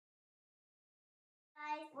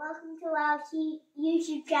welcome to our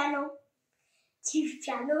YouTube channel.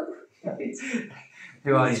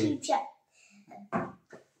 Who are you?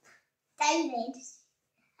 David.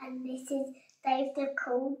 And this is Dave the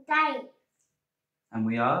Cool Dave. And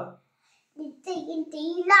we are? The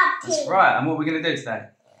D&D Love Team. That's right, and what are we going to do today?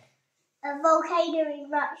 A volcano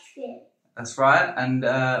eruption. That's right, and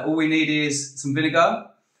all we need is some vinegar.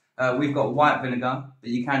 We've got white vinegar, but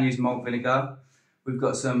you can use malt vinegar. We've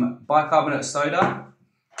got some bicarbonate soda,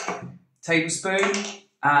 tablespoon,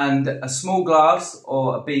 and a small glass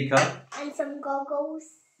or a beaker. And some goggles.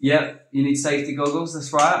 Yep, you need safety goggles,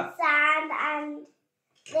 that's right. Sand and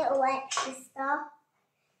little extra stuff.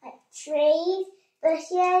 Like trees,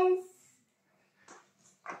 bushes.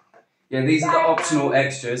 Yeah, these are the optional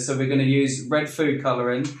extras, so we're going to use red food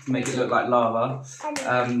colouring to make it look like lava.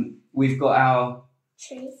 We've got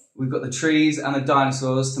the trees and the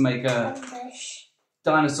dinosaurs to make a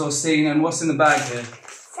dinosaur scene. And what's in the bag here?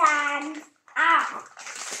 Sand. Ow.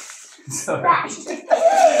 Sorry.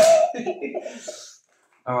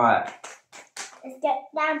 All right. Let's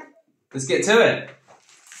get down. Let's get to it.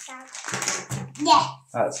 Yes.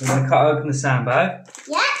 All right, so we're going to cut open the sandbag.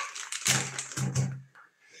 Yeah.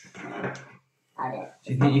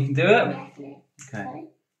 Do you think you can do it? Yeah. Okay.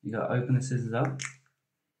 You got to open the scissors up.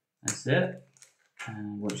 That's it.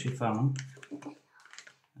 And watch your phone.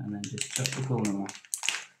 And then just chop the corner off.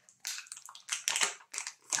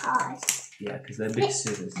 Hard. Yeah, because they're big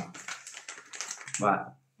scissors. Right.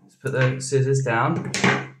 Let's put the scissors down.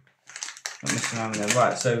 Not messing around with them.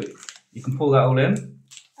 Right, so you can pull that all in.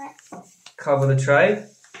 Right. Cover the tray.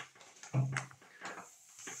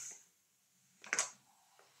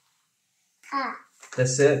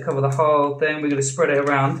 That's it, cover the whole thing. We're going to spread it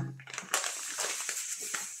around.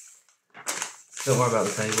 Don't worry about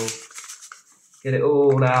the table. Get it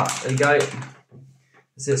all out. There you go.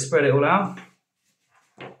 That's it, spread it all out.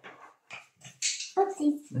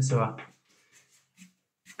 Oopsies. That's alright.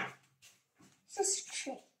 It's just a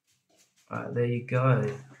trick. Right, there you go.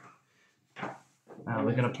 Now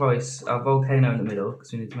we're going to place our volcano in the middle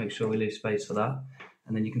because we need to make sure we leave space for that.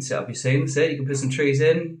 And then you can set up your scene. That's it, you can put some trees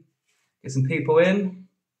in. Get some people in.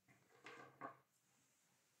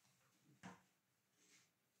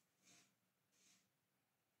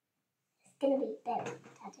 It's going to be buried,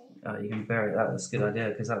 Daddy. Oh, you're going to bury it. That's a good idea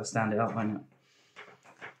because that will stand it up, won't it?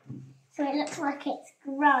 So it looks like it's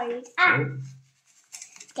grown. Ah!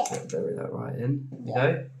 Bury that right in. There you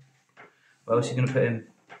go. What else are you going to put in?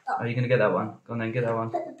 Oh, are you going to get that one? Go on then, get that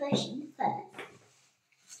one. Put the bush in first.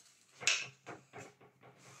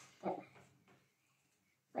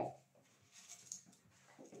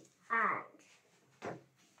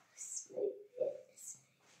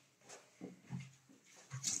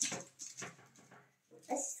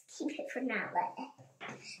 Let's keep it for now there.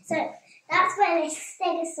 So that's where the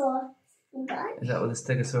stegosaurus is going. Is that where the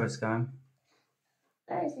stegosaurus is going?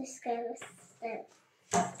 Where is the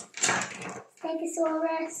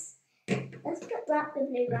stegosaurus? Let's put black and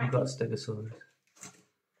blue right. Have you got stegosaurus?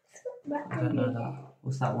 I don't know that.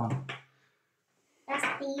 What's that one? That's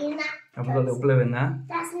the Enactosaurus. Have we got a little blue in there?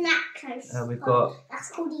 That's Enactosaurus. We've got that's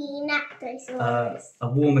called the Enactosaurus. a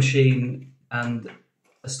war machine and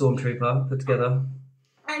a stormtrooper put together.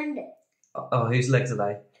 And oh, whose legs are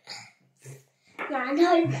they? and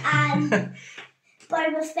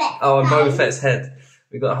Boba Fett. Oh, and Boba Fett's head.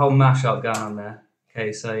 We've got a whole mashup going on there.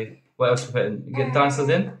 Okay, so what else are we putting? You get the dinosaurs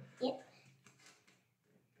in? Yep.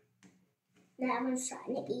 Now I'm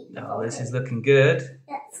trying to eat the volcano. This is looking good.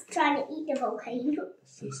 Let's try to eat the volcano.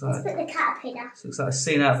 Let's put the caterpillar. This looks like a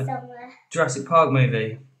scene out of a Jurassic Park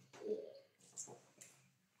movie.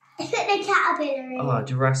 Let's put the caterpillar in. Oh,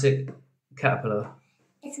 Jurassic caterpillar.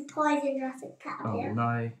 It's a poison Jurassic caterpillar. Oh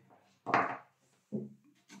no.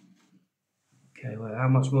 Okay, well, how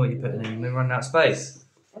much more are you putting in? We're running out of space.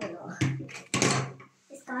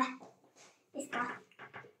 This guy. He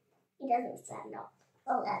doesn't stand up.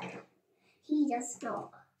 Oh, he does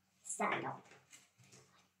not stand up.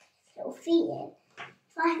 His little feet in.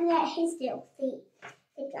 If I can get his little feet,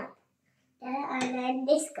 he go there, and then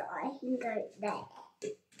this guy, he can go there.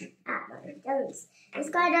 No, he doesn't. This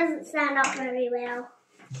guy doesn't stand up very well.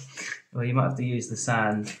 Well, you might have to use the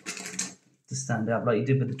sand to stand up like you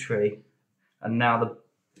did with the tree. And now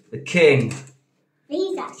the king.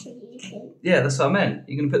 He's actually the king. Yeah, that's what I meant.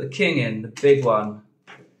 You're going to put the king in, the big one.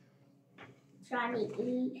 Trying to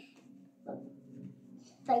eat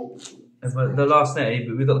the last thing,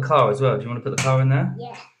 but we've got the car as well. Do you want to put the car in there?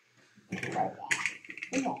 Yeah.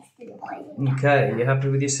 Okay, you happy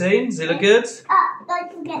with your scene? Does it look good?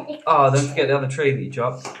 Don't forget the don't forget the other tree that you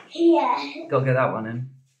dropped. Yeah. Got to get that one in.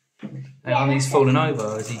 Hang on, he's falling over,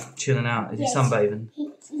 or is he chilling out? Is he sunbathing?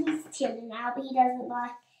 He's eruption now, but he doesn't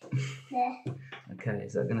like the... Okay,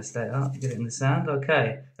 is that going to stay up? Get it in the sand?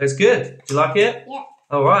 Okay, that's good. Do you like it? Yeah.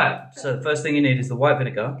 All right, so the first thing you need is the white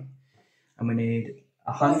vinegar. And we need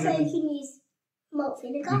 100... Also, you can use malt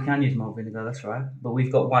vinegar. You can use malt vinegar, that's right. But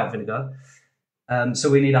we've got white vinegar. So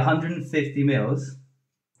we need 150 mils.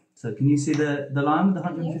 So can you see the line with the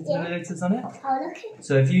 150 millilitres on it? Oh, look at...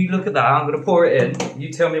 So if you look at that, I'm going to pour it in.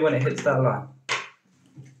 You tell me when it hits that line.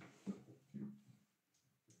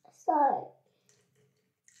 So,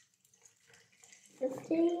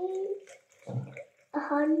 50,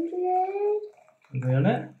 100. Agree on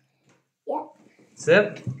it? Yep. That's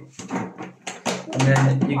it. And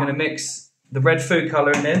then you're going to mix the red food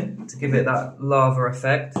colouring in to give it that lava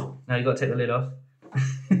effect. Now you've got to take the lid off.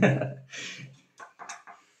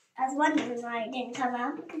 I was wondering why it didn't come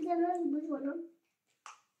out because there was one on.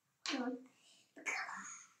 Come on.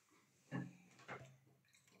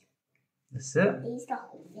 That's it. Use the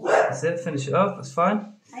whole thing. That's it. Finish it off. That's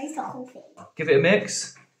fine. I use the whole thing. Give it a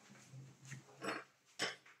mix.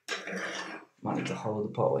 Might need to hold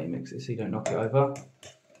the pot while you mix it so you don't knock it over.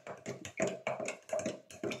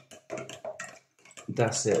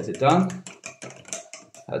 That's it. Is it done?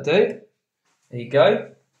 That'll do. There you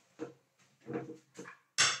go.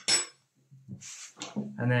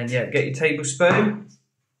 And then, yeah, get your tablespoon.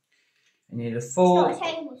 And you need a full... It's not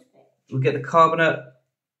a tablespoon. We'll get the carbonate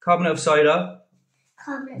of soda.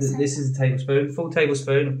 Carbonate soda. This is a tablespoon. Full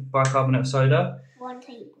tablespoon of bicarbonate of soda. 1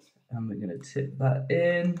 tablespoon. And we're going to tip that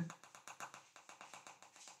in.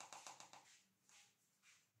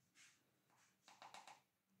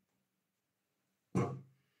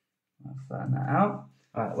 I'll flatten that out.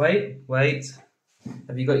 Alright, wait.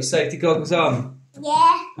 Have you got your safety goggles on?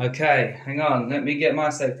 Yeah. Okay, hang on. Let me get my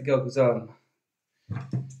safety goggles on. 3,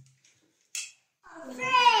 2,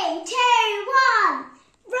 1.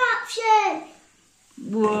 Eruption.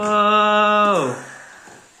 Whoa!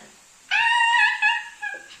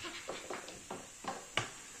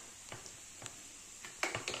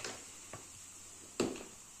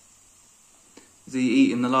 Is he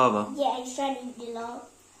eating the lava? Yeah, he's trying to eat the lava.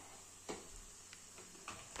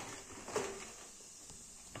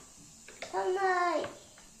 Oh no,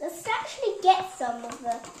 let's actually get some of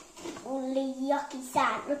all the yucky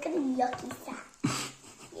sand. Look at the yucky sand.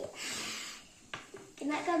 Yeah. Can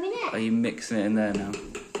that come in Are it? you mixing it in there now?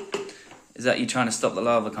 Is that you trying to stop the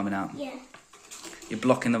lava coming out? Yeah. You're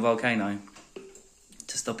blocking the volcano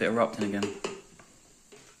to stop it erupting again.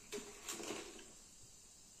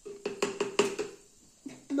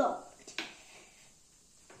 Blocked.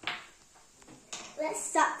 Let's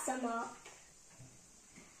suck some up.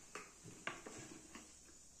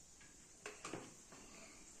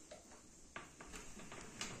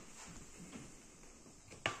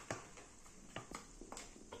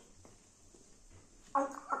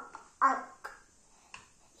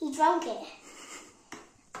 He drank it.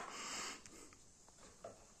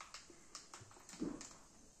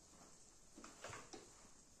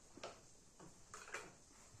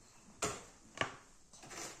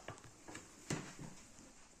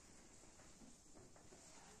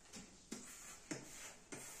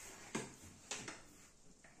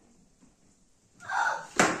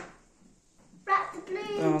 Wrap the blue.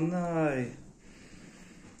 Oh no.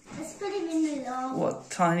 Let's put him in the lava. What,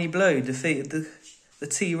 tiny blue defeated the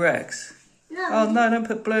T-Rex? No. Oh no, don't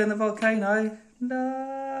put blue in the volcano.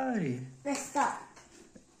 No. Let's stop.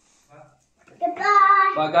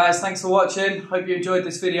 Goodbye. Bye guys, thanks for watching. Hope you enjoyed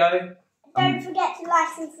this video. Don't forget to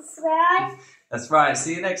like and subscribe. That's right,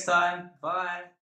 see you next time. Bye.